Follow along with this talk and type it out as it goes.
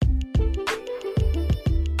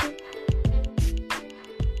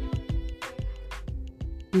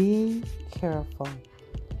careful.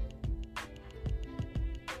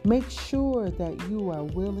 Make sure that you are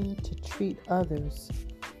willing to treat others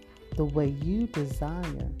the way you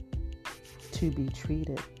desire to be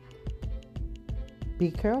treated. Be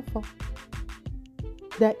careful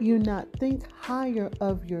that you not think higher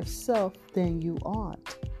of yourself than you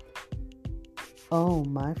ought. Oh,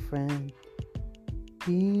 my friend,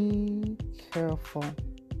 be careful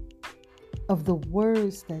of the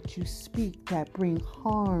words that you speak that bring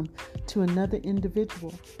harm to another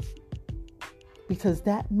individual, because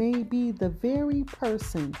that may be the very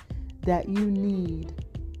person that you need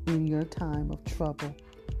in your time of trouble.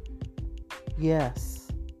 Yes,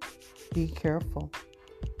 be careful,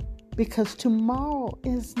 because tomorrow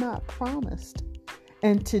is not promised,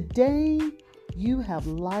 and today you have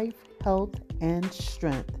life, health, and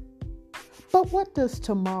strength. But what does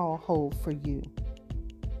tomorrow hold for you?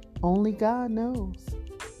 Only God knows.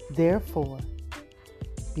 Therefore,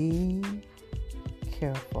 be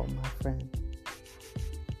careful, my friend.